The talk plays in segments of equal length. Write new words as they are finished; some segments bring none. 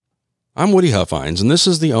I'm Woody Huffines, and this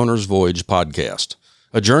is the Owner's Voyage podcast,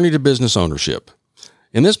 a journey to business ownership.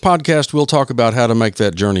 In this podcast, we'll talk about how to make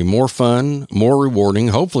that journey more fun, more rewarding,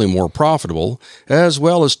 hopefully more profitable, as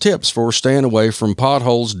well as tips for staying away from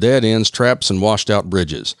potholes, dead ends, traps, and washed-out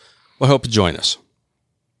bridges. I hope you join us.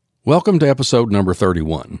 Welcome to episode number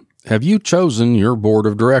 31. Have you chosen your board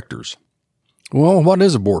of directors? Well, what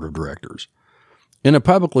is a board of directors? In a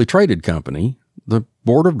publicly traded company, the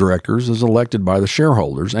board of directors is elected by the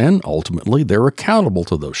shareholders, and ultimately they're accountable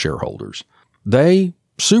to those shareholders. They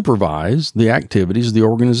supervise the activities of the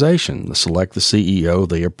organization. They select the CEO,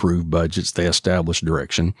 they approve budgets, they establish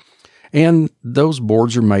direction, and those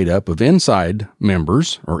boards are made up of inside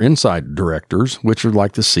members or inside directors, which are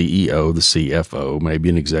like the CEO, the CFO, maybe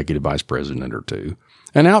an executive vice president or two,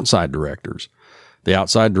 and outside directors. The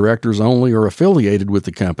outside directors only are affiliated with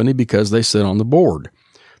the company because they sit on the board.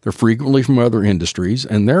 They're frequently from other industries,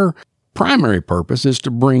 and their primary purpose is to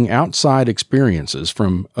bring outside experiences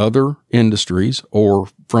from other industries or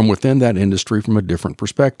from within that industry from a different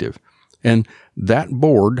perspective. And that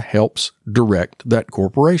board helps direct that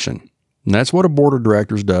corporation. And that's what a board of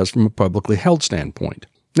directors does from a publicly held standpoint.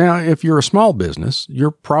 Now, if you're a small business, you're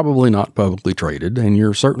probably not publicly traded, and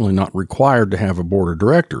you're certainly not required to have a board of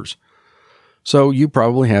directors. So you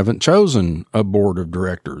probably haven't chosen a board of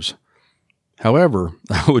directors. However,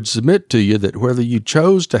 I would submit to you that whether you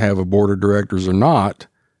chose to have a board of directors or not,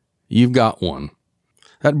 you've got one.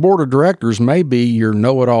 That board of directors may be your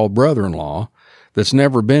know-it-all brother-in-law that's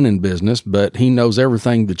never been in business, but he knows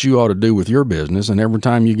everything that you ought to do with your business, and every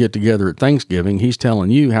time you get together at Thanksgiving, he's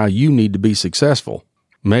telling you how you need to be successful.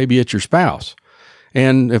 Maybe it's your spouse.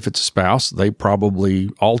 And if it's a spouse, they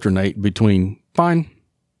probably alternate between, fine,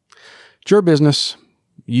 it's your business,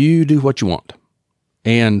 you do what you want.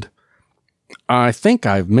 And I think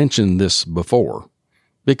I've mentioned this before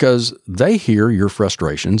because they hear your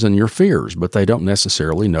frustrations and your fears, but they don't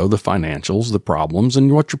necessarily know the financials, the problems,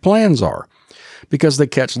 and what your plans are. Because they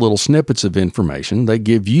catch little snippets of information, they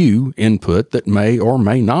give you input that may or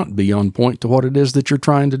may not be on point to what it is that you're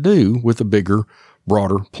trying to do with a bigger,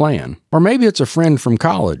 broader plan. Or maybe it's a friend from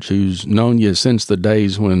college who's known you since the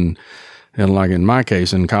days when, and like in my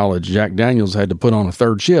case in college, Jack Daniels had to put on a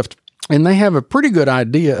third shift. And they have a pretty good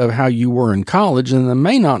idea of how you were in college, and they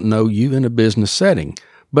may not know you in a business setting,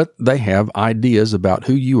 but they have ideas about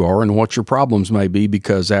who you are and what your problems may be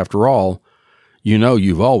because, after all, you know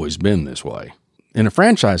you've always been this way. In a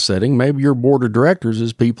franchise setting, maybe your board of directors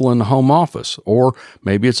is people in the home office, or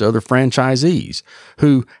maybe it's other franchisees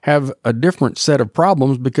who have a different set of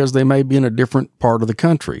problems because they may be in a different part of the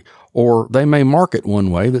country, or they may market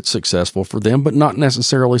one way that's successful for them but not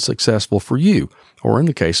necessarily successful for you. Or in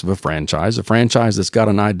the case of a franchise that's got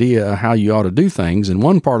an idea of how you ought to do things in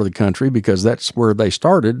one part of the country because that's where they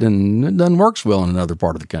started and it doesn't work well in another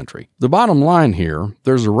part of the country. The bottom line here,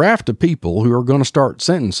 there's a raft of people who are going to start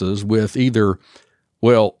sentences with either,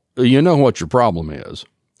 well, you know what your problem is,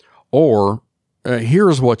 or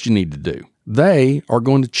here's what you need to do. They are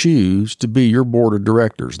going to choose to be your board of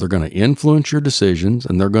directors. They're going to influence your decisions,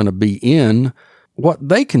 and they're going to be in what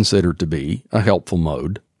they consider to be a helpful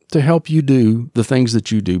mode to help you do the things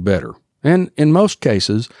that you do better. And in most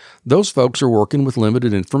cases, those folks are working with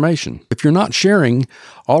limited information. If you're not sharing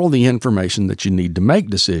all of the information that you need to make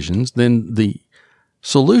decisions, then the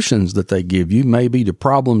solutions that they give you may be to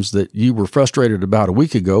problems that you were frustrated about a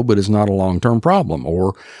week ago, but is not a long-term problem.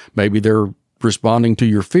 Or maybe they're responding to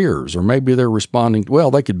your fears, or maybe they're responding,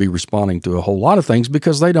 well, they could be responding to a whole lot of things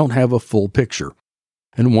because they don't have a full picture.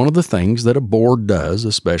 And one of the things that a board does,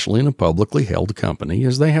 especially in a publicly held company,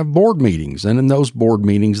 is they have board meetings. And in those board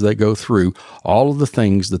meetings, they go through all of the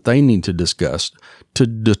things that they need to discuss to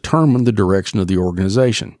determine the direction of the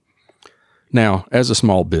organization. Now, as a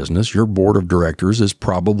small business, your board of directors is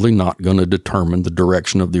probably not going to determine the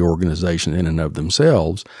direction of the organization in and of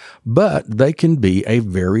themselves, but they can be a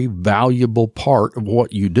very valuable part of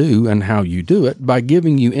what you do and how you do it by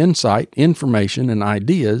giving you insight, information, and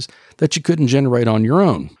ideas that you couldn't generate on your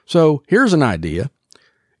own. So here's an idea.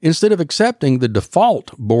 Instead of accepting the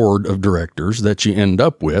default board of directors that you end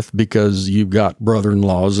up with because you've got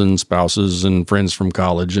brother-in-laws and spouses and friends from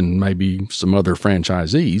college and maybe some other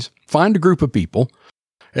franchisees, find a group of people,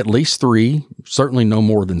 at least 3, certainly no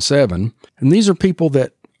more than 7. And these are people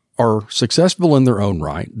that are successful in their own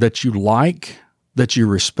right, that you like, that you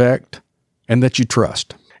respect, and that you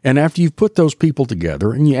trust. And after you've put those people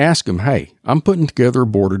together and you ask them, hey, I'm putting together a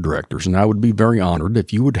board of directors, and I would be very honored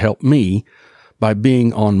if you would help me by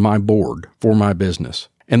being on my board for my business.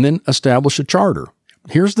 And then establish a charter.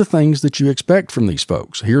 Here's the things that you expect from these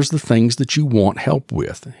folks. Here's the things that you want help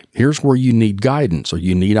with. Here's where you need guidance or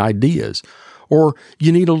you need ideas. or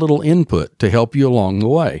you need a little input to help you along the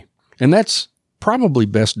way. And that's probably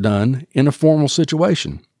best done in a formal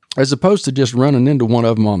situation, as opposed to just running into one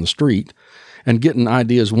of them on the street and getting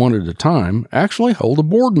ideas one at a time. Actually hold a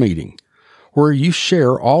board meeting where you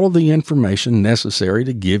share all of the information necessary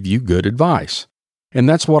to give you good advice. And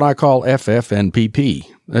that's what I call FFNPP.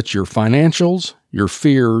 That's your financials, your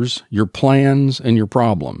fears, your plans, and your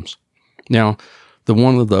problems. Now, the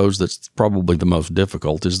one of those that's probably the most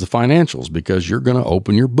difficult is the financials, because you're going to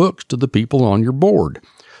open your books to the people on your board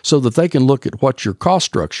so that they can look at what your cost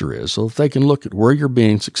structure is, so that they can look at where you're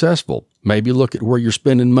being successful. Maybe look at where you're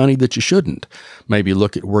spending money that you shouldn't. Maybe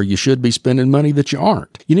look at where you should be spending money that you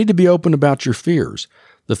aren't. You need to be open about your fears,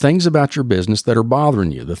 the things about your business that are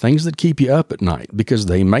bothering you, the things that keep you up at night, because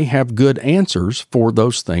they may have good answers for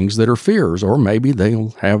those things that are fears, or maybe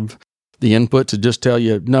they'll have the input to just tell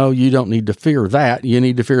you, no, you don't need to fear that. You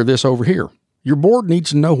need to fear this over here. Your board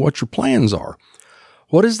needs to know what your plans are.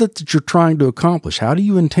 What is it that you're trying to accomplish? How do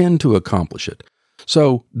you intend to accomplish it?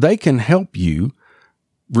 So they can help you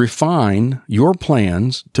refine your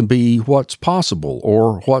plans to be what's possible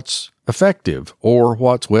or what's effective or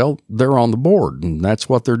they're on the board, and that's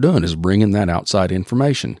what they're doing, is bringing that outside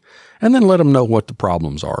information. And then let them know what the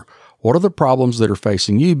problems are. What are the problems that are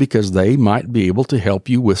facing you? Because they might be able to help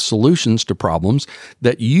you with solutions to problems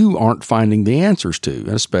that you aren't finding the answers to,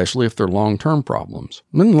 especially if they're long-term problems.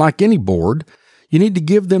 And like any board, you need to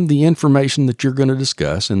give them the information that you're going to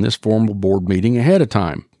discuss in this formal board meeting ahead of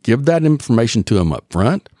time. Give that information to them up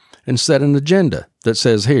front and set an agenda that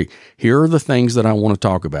says, hey, here are the things that I want to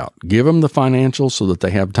talk about. Give them the financials so that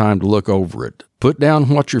they have time to look over it. Put down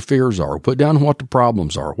what your fears are. Put down what the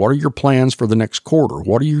problems are. What are your plans for the next quarter?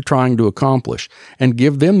 What are you trying to accomplish? And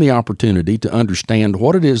give them the opportunity to understand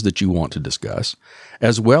what it is that you want to discuss,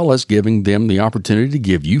 as well as giving them the opportunity to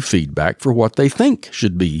give you feedback for what they think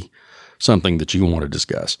should be something that you want to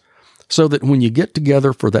discuss. So that when you get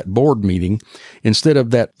together for that board meeting, instead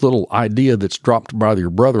of that little idea that's dropped by your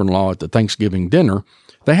brother-in-law at the Thanksgiving dinner,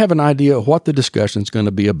 they have an idea of what the discussion is going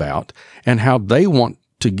to be about and how they want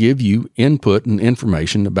to give you input and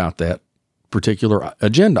information about that particular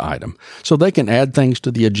agenda item. So they can add things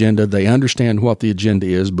to the agenda. They understand what the agenda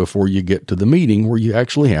is before you get to the meeting where you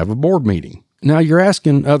actually have a board meeting. Now, you're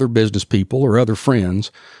asking other business people or other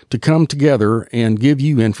friends to come together and give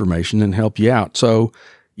you information and help you out. So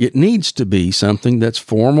it needs to be something that's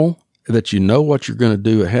formal, that you know what you're going to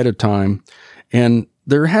do ahead of time, and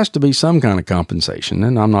there has to be some kind of compensation.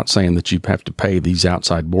 And I'm not saying that you have to pay these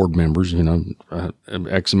outside board members,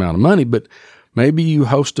 X amount of money, but maybe you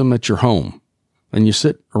host them at your home and you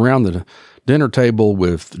sit around the dinner table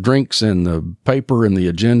with drinks and the paper and the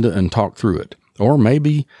agenda and talk through it. Or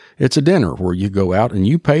maybe it's a dinner where you go out and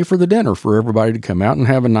you pay for the dinner for everybody to come out and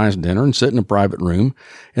have a nice dinner and sit in a private room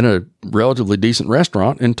in a relatively decent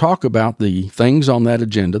restaurant and talk about the things on that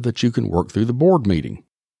agenda that you can work through the board meeting.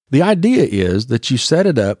 The idea is that you set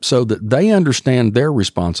it up so that they understand their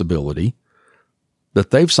responsibility that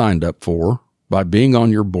they've signed up for by being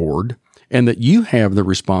on your board, and that you have the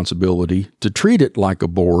responsibility to treat it like a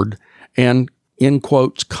board and, in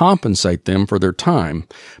quotes, compensate them for their time.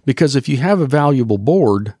 Because if you have a valuable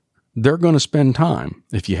board, they're going to spend time.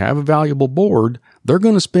 If you have a valuable board, they're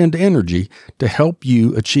going to spend energy to help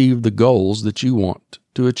you achieve the goals that you want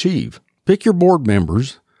to achieve. Pick your board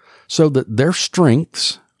members so that their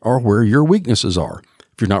strengths are where your weaknesses are.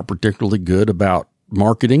 If you're not particularly good about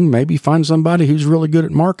marketing, maybe find somebody who's really good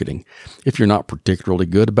at marketing. If you're not particularly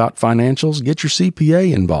good about financials, get your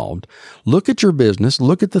CPA involved. Look at your business,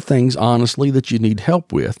 look at the things honestly that you need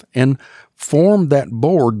help with, and form that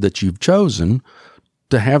board that you've chosen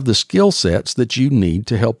to have the skill sets that you need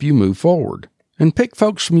to help you move forward. And pick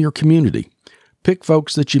folks from your community. Pick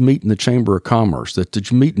folks that you meet in the Chamber of Commerce, that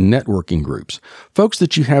you meet in networking groups, folks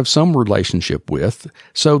that you have some relationship with,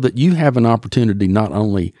 so that you have an opportunity not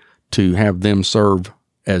only to have them serve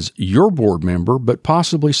as your board member, but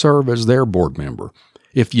possibly serve as their board member.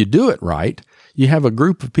 If you do it right, you have a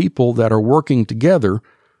group of people that are working together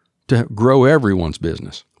to grow everyone's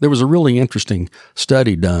business. There was a really interesting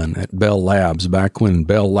study done at Bell Labs back when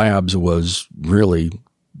Bell Labs was really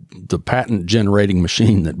the patent-generating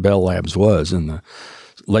machine that Bell Labs was in the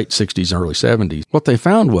late 60s, early 70s. What they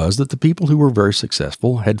found was that the people who were very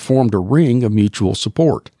successful had formed a ring of mutual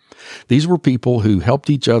support. These were people who helped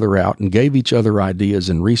each other out and gave each other ideas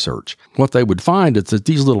and research. What they would find is that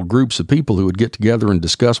these little groups of people who would get together and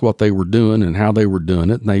discuss what they were doing and how they were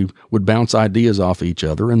doing it, and they would bounce ideas off each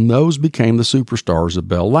other, and those became the superstars of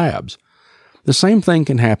Bell Labs. The same thing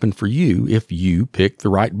can happen for you if you pick the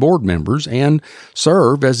right board members and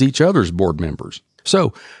serve as each other's board members.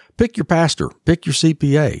 So, pick your pastor, pick your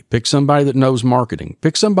CPA, pick somebody that knows marketing,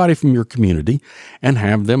 pick somebody from your community, and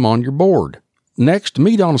have them on your board. Next,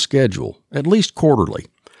 meet on a schedule, at least quarterly.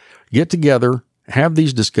 Get together, have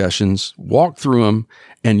these discussions, walk through them,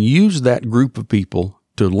 and use that group of people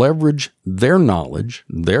to leverage their knowledge,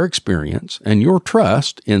 their experience, and your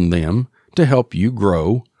trust in them to help you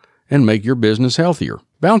grow and make your business healthier.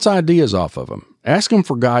 Bounce ideas off of them. Ask them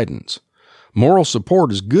for guidance. Moral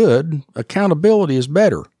support is good. Accountability is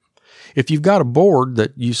better. If you've got a board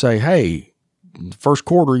that you say, hey, first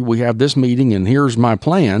quarter we have this meeting and here's my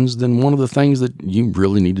plans, then one of the things that you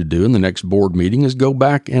really need to do in the next board meeting is go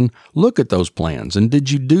back and look at those plans. And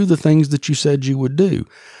did you do the things that you said you would do?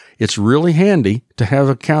 It's really handy to have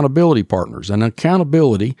accountability partners, and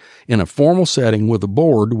accountability in a formal setting with a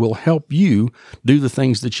board will help you do the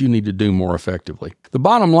things that you need to do more effectively. The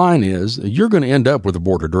bottom line is you're going to end up with a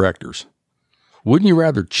board of directors. Wouldn't you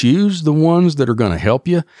rather choose the ones that are going to help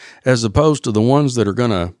you as opposed to the ones that are going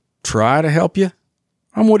to try to help you?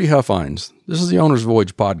 I'm Woody Huffines. This is the Owner's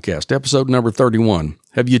Voyage Podcast, episode number 31.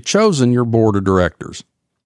 Have you chosen your board of directors?